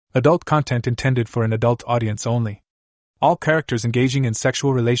Adult content intended for an adult audience only. All characters engaging in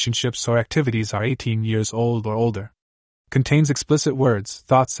sexual relationships or activities are 18 years old or older. Contains explicit words,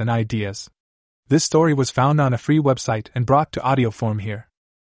 thoughts, and ideas. This story was found on a free website and brought to audio form here.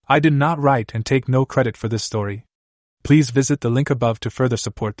 I did not write and take no credit for this story. Please visit the link above to further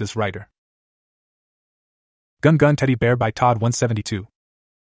support this writer. Gun Gun Teddy Bear by Todd 172.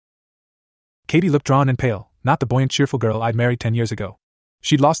 Katie looked drawn and pale, not the buoyant, cheerful girl I'd married 10 years ago.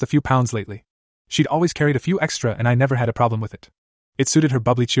 She'd lost a few pounds lately. She'd always carried a few extra and I never had a problem with it. It suited her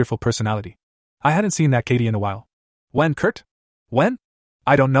bubbly, cheerful personality. I hadn't seen that Katie in a while. When, Kurt? When?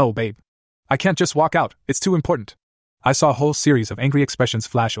 I don't know, babe. I can't just walk out, it's too important. I saw a whole series of angry expressions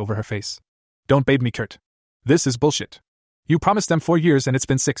flash over her face. Don't babe me, Kurt. This is bullshit. You promised them 4 years and it's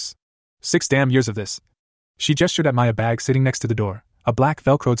been 6. 6 damn years of this. She gestured at my bag sitting next to the door, a black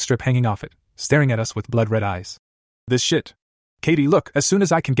velcroed strip hanging off it, staring at us with blood-red eyes. This shit. Katie, look, as soon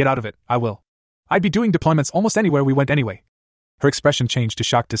as I can get out of it, I will. I'd be doing deployments almost anywhere we went anyway. Her expression changed to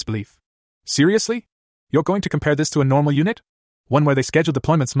shocked disbelief. Seriously? You're going to compare this to a normal unit? One where they schedule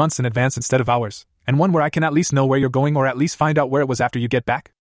deployments months in advance instead of hours, and one where I can at least know where you're going or at least find out where it was after you get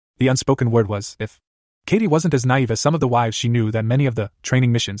back? The unspoken word was, if. Katie wasn't as naive as some of the wives. She knew that many of the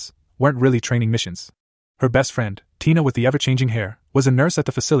training missions weren't really training missions. Her best friend, Tina with the ever-changing hair, was a nurse at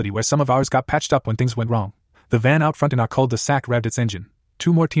the facility where some of ours got patched up when things went wrong. The van out front in our cul-de-sac revved its engine.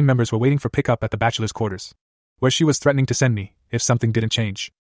 2 more team members were waiting for pickup at the bachelor's quarters, where she was threatening to send me, if something didn't change.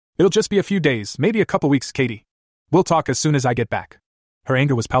 It'll just be a few days, maybe a couple weeks, Katie. We'll talk as soon as I get back. Her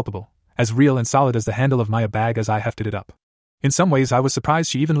anger was palpable, as real and solid as the handle of my bag as I hefted it up. In some ways I was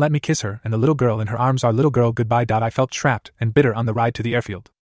surprised she even let me kiss her and the little girl in her arms. Our little girl goodbye. I felt trapped and bitter on the ride to the airfield.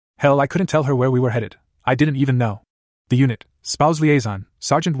 Hell, I couldn't tell her where we were headed. I didn't even know. The unit, spouse liaison,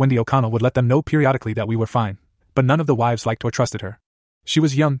 Sergeant Wendy O'Connell would let them know periodically that we were fine, but none of the wives liked or trusted her. She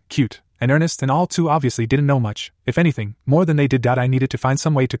was young, cute, and earnest and all too obviously didn't know much, if anything, more than they did. I needed to find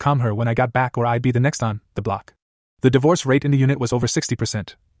some way to calm her when I got back or I'd be the next on the block. The divorce rate in the unit was over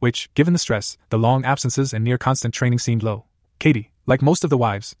 60%, which, given the stress, the long absences and near constant training seemed low. Katie, like most of the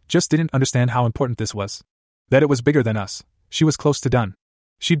wives, just didn't understand how important this was. That it was bigger than us. She was close to done.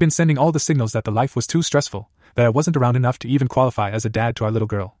 She'd been sending all the signals that the life was too stressful, that I wasn't around enough to even qualify as a dad to our little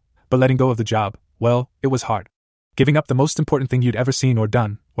girl. But letting go of the job, well, it was hard. Giving up the most important thing you'd ever seen or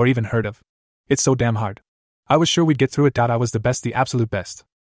done, or even heard of. It's so damn hard. I was sure we'd get through it. I was the best, the absolute best.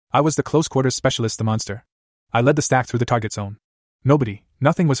 I was the close quarters specialist, the monster. I led the stack through the target zone.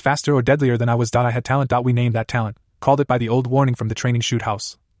 Nothing was faster or deadlier than I was. I had talent. We named that talent, called it by the old warning from the training shoot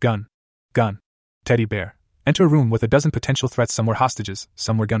house. Gun. Teddy bear. Enter a room with a dozen potential threats. Some were hostages,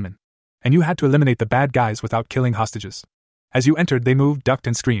 some were gunmen. And you had to eliminate the bad guys without killing hostages. As you entered, they moved, ducked,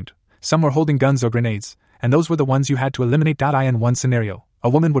 and screamed. Some were holding guns or grenades, and those were the ones you had to eliminate. In one scenario, a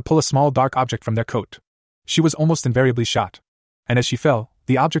woman would pull a small dark object from their coat. She was almost invariably shot. And as she fell,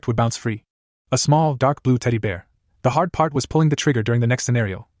 the object would bounce free. A small, dark blue teddy bear. The hard part was pulling the trigger during the next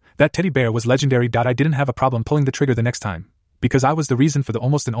scenario. That teddy bear was legendary. I didn't have a problem pulling the trigger the next time, because I was the reason for the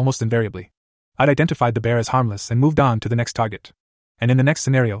almost invariably. I'd identified the bear as harmless and moved on to the next target. And in the next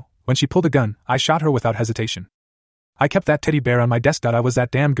scenario, when she pulled a gun, I shot her without hesitation. I kept that teddy bear on my desk. I was that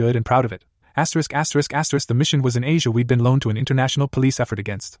damn good and proud of it. The mission was in Asia. We'd been loaned to an international police effort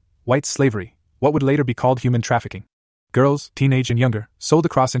against white slavery, what would later be called human trafficking. Girls, teenage and younger, sold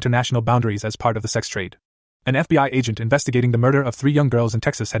across international boundaries as part of the sex trade. An FBI agent investigating the murder of 3 young girls in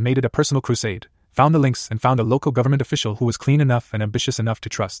Texas had made it a personal crusade, found the links and found a local government official who was clean enough and ambitious enough to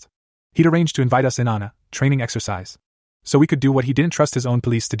trust. He'd arranged to invite us in on a training exercise. So we could do what he didn't trust his own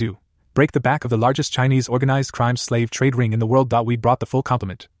police to do. Break the back of the largest Chinese organized crime slave trade ring in the world. We'd brought the full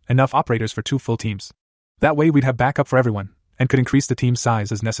complement, enough operators for 2 full teams. That way we'd have backup for everyone, and could increase the team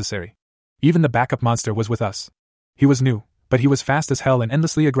size as necessary. Even the backup monster was with us. He was new, but he was fast as hell and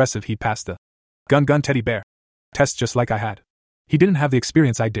endlessly aggressive. He'd passed the gun teddy bear test just like I had. He didn't have the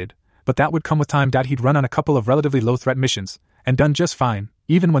experience I did, but that would come with time. He'd run on a couple of relatively low-threat missions, and done just fine,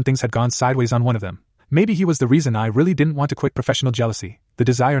 even when things had gone sideways on one of them. Maybe he was the reason I really didn't want to quit. Professional jealousy, the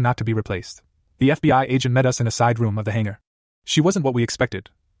desire not to be replaced. The FBI agent met us in a side room of the hangar. She wasn't what we expected.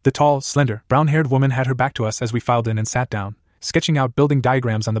 The tall, slender, brown-haired woman had her back to us as we filed in and sat down, sketching out building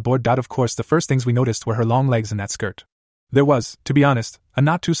diagrams on the board. Of course, the first things we noticed were her long legs and that skirt. There was, to be honest, a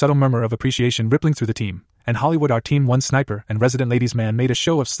not-too-subtle murmur of appreciation rippling through the team, and Hollywood, our Team 1 sniper and resident ladies' man, made a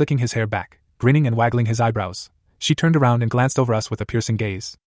show of slicking his hair back, grinning and waggling his eyebrows. She turned around and glanced over us with a piercing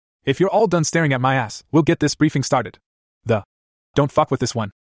gaze. If you're all done staring at my ass, we'll get this briefing started. Don't fuck with this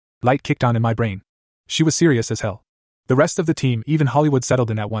one. Light kicked on in my brain. She was serious as hell. The rest of the team, even Hollywood, settled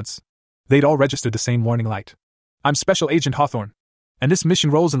in at once. They'd all registered the same warning light. I'm Special Agent Hawthorne. And this mission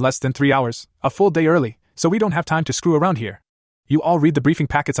rolls in less than 3 hours, a full day early, so we don't have time to screw around here. You all read the briefing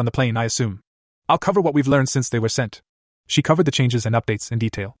packets on the plane, I assume. I'll cover what we've learned since they were sent. She covered the changes and updates in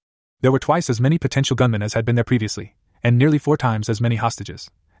detail. There were twice as many potential gunmen as had been there previously, and nearly 4 times as many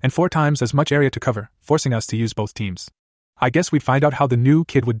hostages, and 4 times as much area to cover, forcing us to use both teams. I guess we'd find out how the new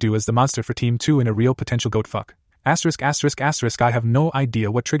kid would do as the monster for Team 2 in a real potential goat fuck. ******. I have no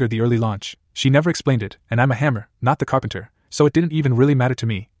idea what triggered the early launch. She never explained it, and I'm a hammer, not the carpenter, so it didn't even really matter to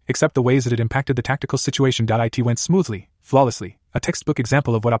me, except the ways that it impacted the tactical situation. It went smoothly, flawlessly, a textbook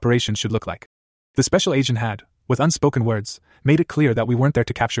example of what operations should look like. The special agent had, with unspoken words, made it clear that we weren't there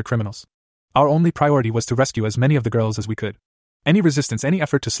to capture criminals. Our only priority was to rescue as many of the girls as we could. Any resistance, any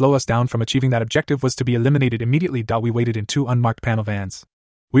effort to slow us down from achieving that objective was to be eliminated immediately. We waited in 2 unmarked panel vans.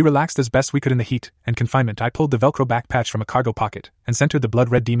 We relaxed as best we could in the heat and confinement. I pulled the Velcro back patch from a cargo pocket and centered the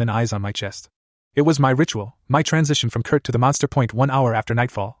blood-red demon eyes on my chest. It was my ritual, my transition from Kurt to the monster. 1 hour after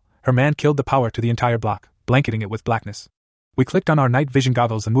nightfall, her man killed the power to the entire block, blanketing it with blackness. We clicked on our night vision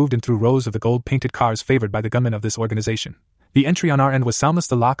goggles and moved in through rows of the gold-painted cars favored by the gunmen of this organization. The entry on our end was soundless.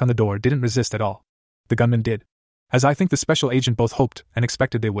 The lock on the door didn't resist at all. The gunmen did. As I think the special agent both hoped and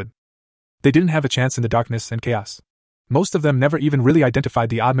expected they would. They didn't have a chance in the darkness and chaos. Most of them never even really identified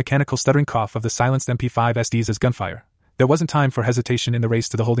the odd mechanical stuttering cough of the silenced MP5 SDs as gunfire. There wasn't time for hesitation in the race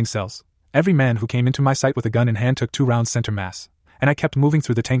to the holding cells. Every man who came into my sight with a gun in hand took 2 rounds center mass, and I kept moving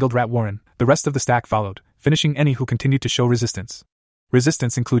through the tangled rat warren. The rest of the stack followed, finishing any who continued to show resistance.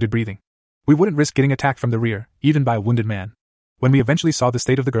 Resistance included breathing. We wouldn't risk getting attacked from the rear, even by a wounded man. When we eventually saw the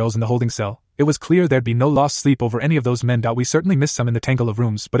state of the girls in the holding cell, it was clear there'd be no lost sleep over any of those men. We certainly missed some in the tangle of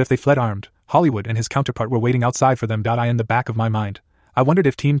rooms, but if they fled armed, Hollywood and his counterpart were waiting outside for them. In the back of my mind, I wondered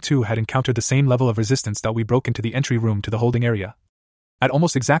if Team 2 had encountered the same level of resistance. We broke into the entry room to the holding area at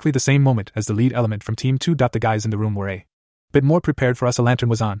almost exactly the same moment as the lead element from Team 2. The guys in the room were a bit more prepared for us. A lantern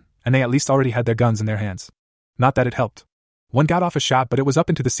was on, and they at least already had their guns in their hands. Not that it helped. One got off a shot, but it was up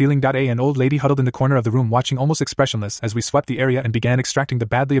into the ceiling. An old lady huddled in the corner of the room watching almost expressionless as we swept the area and began extracting the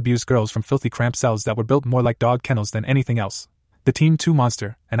badly abused girls from filthy cramped cells that were built more like dog kennels than anything else. The Team 2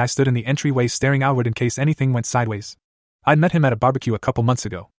 monster and I stood in the entryway staring outward in case anything went sideways. I'd met him at a barbecue a couple months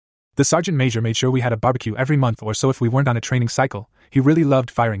ago. The sergeant major made sure we had a barbecue every month or so if we weren't on a training cycle. He really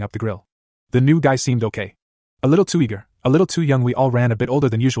loved firing up the grill. The new guy seemed okay. A little too eager, a little too young. We all ran a bit older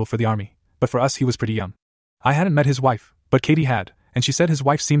than usual for the army, but for us he was pretty young. I hadn't met his wife, but Katie had, and she said his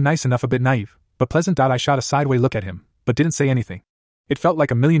wife seemed nice enough, a bit naive, but pleasant. I shot a sideway look at him, but didn't say anything. It felt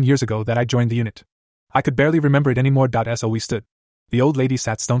like a million years ago that I joined the unit. I could barely remember it anymore. So we stood. The old lady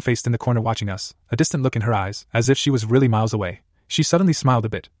sat stone-faced in the corner watching us, a distant look in her eyes, as if she was really miles away. She suddenly smiled a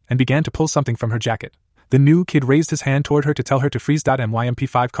bit, and began to pull something from her jacket. The new kid raised his hand toward her to tell her to freeze.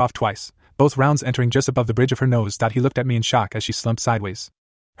 MP5 coughed twice, both rounds entering just above the bridge of her nose. He looked at me in shock as she slumped sideways.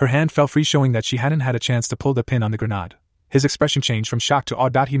 Her hand fell free, showing that she hadn't had a chance to pull the pin on the grenade. His expression changed from shock to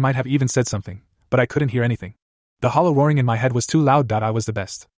awe. He might have even said something, but I couldn't hear anything. The hollow roaring in my head was too loud. I was the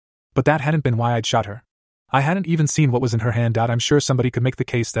best. But that hadn't been why I'd shot her. I hadn't even seen what was in her hand. I'm sure somebody could make the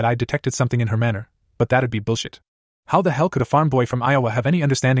case that I'd detected something in her manner, but that'd be bullshit. How the hell could a farm boy from Iowa have any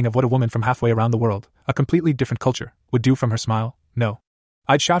understanding of what a woman from halfway around the world, a completely different culture, would do from her smile? No.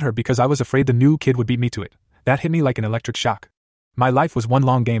 I'd shot her because I was afraid the new kid would beat me to it. That hit me like an electric shock. My life was one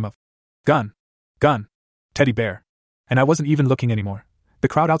long game of gun, teddy bear. And I wasn't even looking anymore. The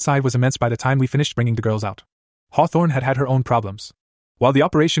crowd outside was immense by the time we finished bringing the girls out. Hawthorne had had her own problems. While the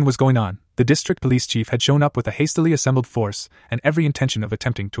operation was going on, the district police chief had shown up with a hastily assembled force and every intention of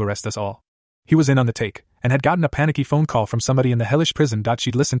attempting to arrest us all. He was in on the take, and had gotten a panicky phone call from somebody in the hellish prison.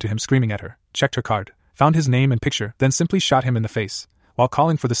 She'd listened to him screaming at her, checked her card, found his name and picture, then simply shot him in the face, while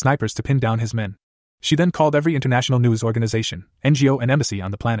calling for the snipers to pin down his men. She then called every international news organization, NGO and embassy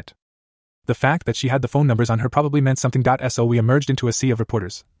on the planet. The fact that she had the phone numbers on her probably meant something. So we emerged into a sea of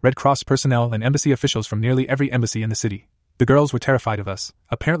reporters, Red Cross personnel and embassy officials from nearly every embassy in the city. The girls were terrified of us,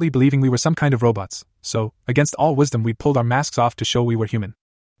 apparently believing we were some kind of robots, so, against all wisdom, we'd pulled our masks off to show we were human.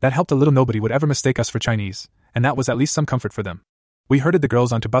 That helped a little. Nobody would ever mistake us for Chinese, and that was at least some comfort for them. We herded the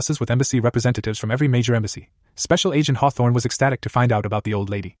girls onto buses with embassy representatives from every major embassy. Special Agent Hawthorne was ecstatic to find out about the old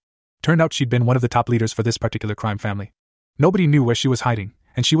lady. Turned out she'd been one of the top leaders for this particular crime family. Nobody knew where she was hiding,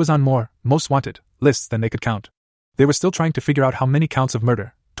 and she was on more most wanted lists than they could count. They were still trying to figure out how many counts of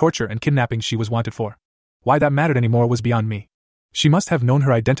murder, torture, and kidnapping she was wanted for. Why that mattered anymore was beyond me. She must have known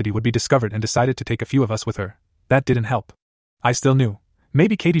her identity would be discovered and decided to take a few of us with her. That didn't help. I still knew.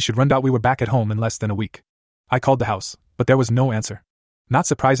 Maybe Katie should run. We were back at home in less than a week. I called the house, but there was no answer. Not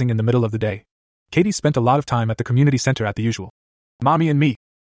surprising in the middle of the day. Katie spent a lot of time at the community center at the usual Mommy and Me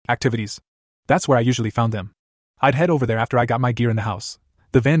activities. That's where I usually found them. I'd head over there after I got my gear in the house.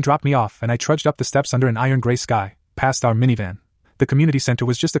 The van dropped me off and I trudged up the steps under an iron-gray sky, past our minivan. The community center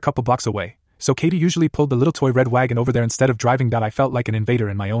was just a couple blocks away, so Katie usually pulled the little toy red wagon over there instead of driving. I felt like an invader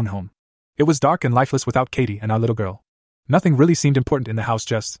in my own home. It was dark and lifeless without Katie and our little girl. Nothing really seemed important in the house,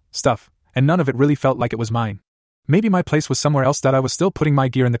 just stuff, and none of it really felt like it was mine. Maybe my place was somewhere else. I was still putting my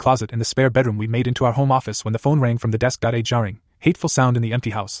gear in the closet in the spare bedroom we made into our home office when the phone rang from the desk. A jarring, hateful sound in the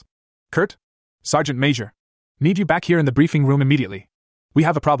empty house. Kurt? Sergeant Major. Need you back here in the briefing room immediately. We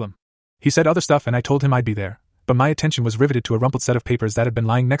have a problem. He said other stuff and I told him I'd be there, but my attention was riveted to a rumpled set of papers that had been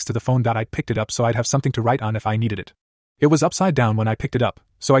lying next to the phone. I picked it up so I'd have something to write on if I needed it. It was upside down when I picked it up,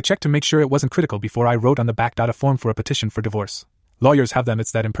 so I checked to make sure it wasn't critical before I wrote on the back. A form for a petition for divorce. Lawyers have them,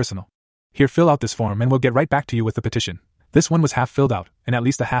 it's that impersonal. Here, fill out this form and we'll get right back to you with the petition. This one was half filled out, and at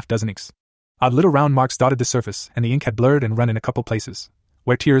least a half dozen inks. Odd little round marks dotted the surface, and the ink had blurred and run in a couple places,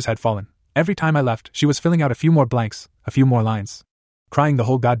 where tears had fallen. Every time I left, she was filling out a few more blanks, a few more lines. Crying the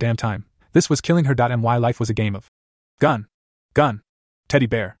whole goddamn time. This was killing her. My life was a game of gun, teddy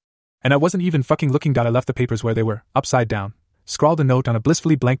bear. And I wasn't even fucking looking. I left the papers where they were, upside down, scrawled a note on a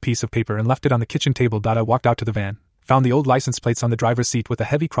blissfully blank piece of paper and left it on the kitchen table. I walked out to the van, found the old license plates on the driver's seat with a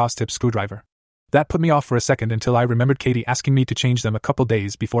heavy cross-tip screwdriver. That put me off for a second until I remembered Katie asking me to change them a couple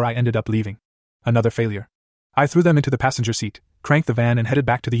days before I ended up leaving. Another failure. I threw them into the passenger seat, cranked the van and headed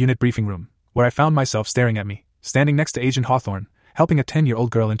back to the unit briefing room, where I found myself staring at me, standing next to Agent Hawthorne, helping a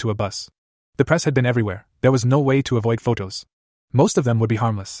 10-year-old girl into a bus. The press had been everywhere. There was no way to avoid photos. Most of them would be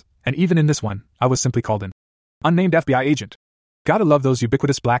harmless, and even in this one, I was simply called an unnamed FBI agent. Gotta love those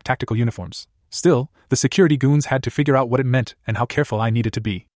ubiquitous black tactical uniforms. Still, the security goons had to figure out what it meant and how careful I needed to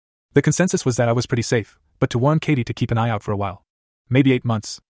be. The consensus was that I was pretty safe, but to warn Katie to keep an eye out for a while. Maybe 8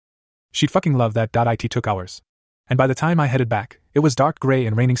 months. She'd fucking love that. It took hours. And by the time I headed back, it was dark gray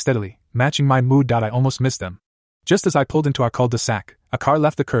and raining steadily, matching my mood. I almost missed them. Just as I pulled into our cul-de-sac, a car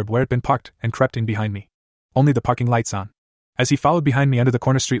left the curb where it'd been parked and crept in behind me. Only the parking lights on. As he followed behind me under the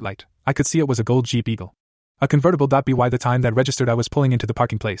corner streetlight, I could see it was a gold Jeep Eagle. A convertible. By the time that registered, I was pulling into the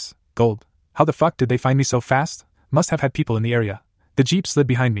parking place. Gold. How the fuck did they find me so fast? Must have had people in the area. The Jeep slid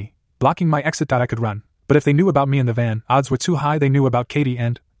behind me, blocking my exit. I could run, but if they knew about me in the van, odds were too high they knew about Katie.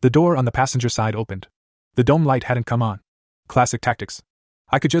 And the door on the passenger side opened. The dome light hadn't come on. Classic tactics.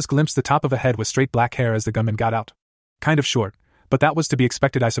 I could just glimpse the top of a head with straight black hair as the gunman got out. Kind of short, but that was to be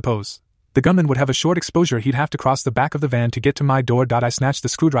expected, I suppose. The gunman would have a short exposure. He'd have to cross the back of the van to get to my door. I snatched the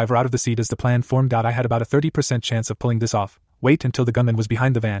screwdriver out of the seat as the plan formed. I had about a 30% chance of pulling this off. Wait until the gunman was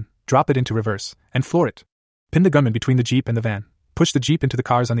behind the van, drop it into reverse, and floor it. Pin the gunman between the Jeep and the van. Push the Jeep into the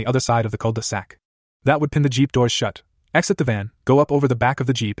cars on the other side of the cul-de-sac. That would pin the Jeep doors shut. Exit the van, go up over the back of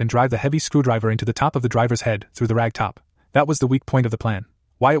the Jeep and drive the heavy screwdriver into the top of the driver's head through the rag top. That was the weak point of the plan.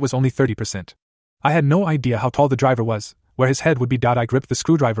 Why it was only 30%. I had no idea how tall the driver was, where his head would be. I gripped the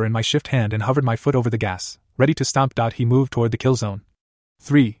screwdriver in my shift hand and hovered my foot over the gas, ready to stomp. He moved toward the kill zone.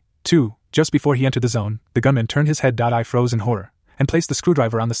 3, 2, just before he entered the zone, the gunman turned his head. I froze in horror, and placed the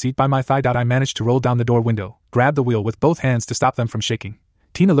screwdriver on the seat by my thigh. I managed to roll down the door window, grab the wheel with both hands to stop them from shaking.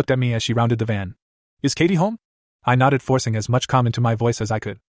 Tina looked at me as she rounded the van. Is Katie home? I nodded, forcing as much calm into my voice as I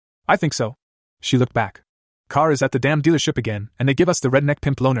could. I think so. She looked back. Car is at the damn dealership again, and they give us the redneck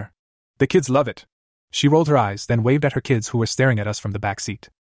pimp loaner. The kids love it. She rolled her eyes, then waved at her kids who were staring at us from the back seat.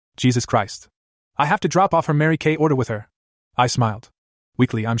 Jesus Christ. I have to drop off her Mary Kay order with her. I smiled.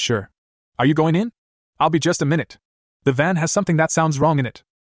 Weakly, I'm sure. Are you going in? I'll be just a minute. The van has something that sounds wrong in it.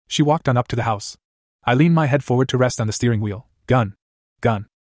 She walked on up to the house. I leaned my head forward to rest on the steering wheel. Gun.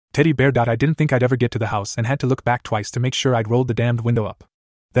 Teddy bear. I didn't think I'd ever get to the house and had to look back twice to make sure I'd rolled the damned window up.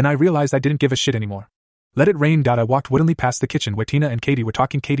 Then I realized I didn't give a shit anymore. Let it rain. I walked woodenly past the kitchen where Tina and Katie were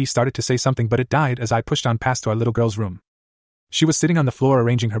talking. Katie started to say something, but it died as I pushed on past to our little girl's room. She was sitting on the floor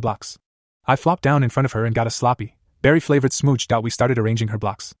arranging her blocks. I flopped down in front of her and got a sloppy, berry-flavored smooch. We started arranging her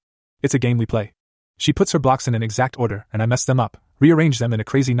blocks. It's a game we play. She puts her blocks in an exact order, and I mess them up, rearrange them in a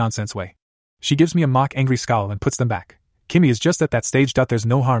crazy nonsense way. She gives me a mock angry scowl and puts them back. Kimmy is just at that stage. There's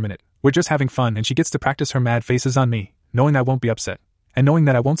no harm in it. We're just having fun, and she gets to practice her mad faces on me, knowing I won't be upset, and knowing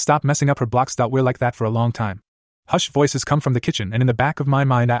that I won't stop messing up her blocks. We're like that for a long time. Hushed voices come from the kitchen, and in the back of my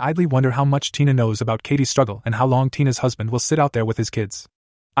mind I idly wonder how much Tina knows about Katie's struggle and how long Tina's husband will sit out there with his kids.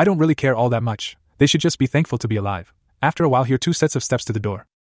 I don't really care all that much. They should just be thankful to be alive. After a while, hear 2 sets of steps to the door.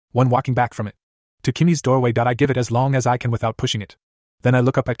 One walking back from it. To Kimmy's doorway. I give it as long as I can without pushing it. Then I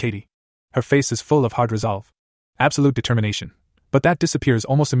look up at Katie. Her face is full of hard resolve. Absolute determination. But that disappears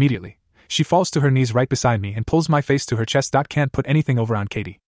almost immediately. She falls to her knees right beside me and pulls my face to her chest. Can't put anything over on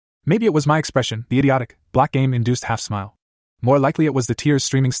Katie. Maybe it was my expression, the idiotic, black game-induced half-smile. More likely it was the tears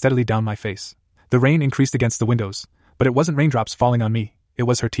streaming steadily down my face. The rain increased against the windows, but it wasn't raindrops falling on me, it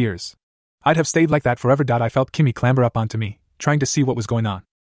was her tears. I'd have stayed like that forever. I felt Kimmy clamber up onto me, trying to see what was going on.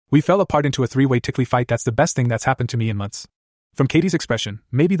 We fell apart into a three-way tickly fight. That's the best thing that's happened to me in months. From Katie's expression,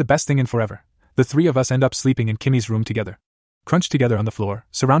 maybe the best thing in forever. The three of us end up sleeping in Kimmy's room together. Crunched together on the floor,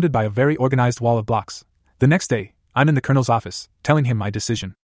 surrounded by a very organized wall of blocks. The next day, I'm in the Colonel's office, telling him my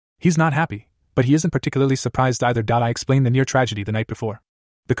decision. He's not happy, but he isn't particularly surprised either. I explain the near tragedy the night before.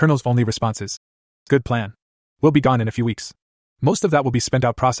 The Colonel's only response is, "Good plan. We'll be gone in a few weeks. Most of that will be spent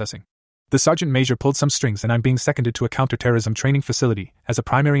out processing." The sergeant major pulled some strings and I'm being seconded to a counterterrorism training facility as a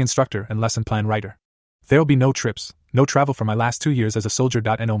primary instructor and lesson plan writer. There'll be no trips, no travel for my last 2 years as a soldier.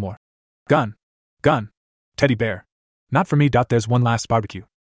 No more. Gun. Teddy bear. Not for me. There's one last barbecue.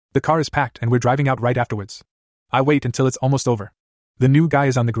 The car is packed and we're driving out right afterwards. I wait until it's almost over. The new guy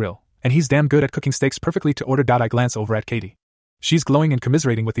is on the grill, and he's damn good at cooking steaks perfectly to order. I glance over at Katie. She's glowing and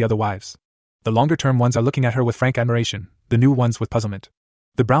commiserating with the other wives. The longer-term ones are looking at her with frank admiration, the new ones with puzzlement.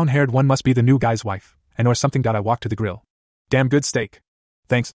 The brown-haired one must be the new guy's wife, and or something. I walk to the grill. "Damn good steak."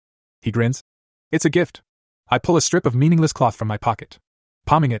 "Thanks." He grins. "It's a gift." I pull a strip of meaningless cloth from my pocket.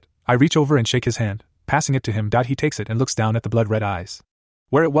 Palming it, I reach over and shake his hand, passing it to him. He takes it and looks down at the blood-red eyes.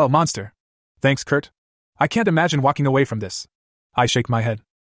 "Wear it well, monster." "Thanks, Kurt. I can't imagine walking away from this." I shake my head.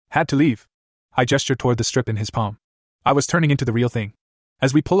 "Had to leave." I gesture toward the strip in his palm. I was turning into the real thing.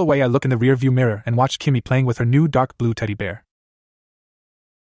 As we pull away, I look in the rear-view mirror and watch Kimmy playing with her new dark blue teddy bear.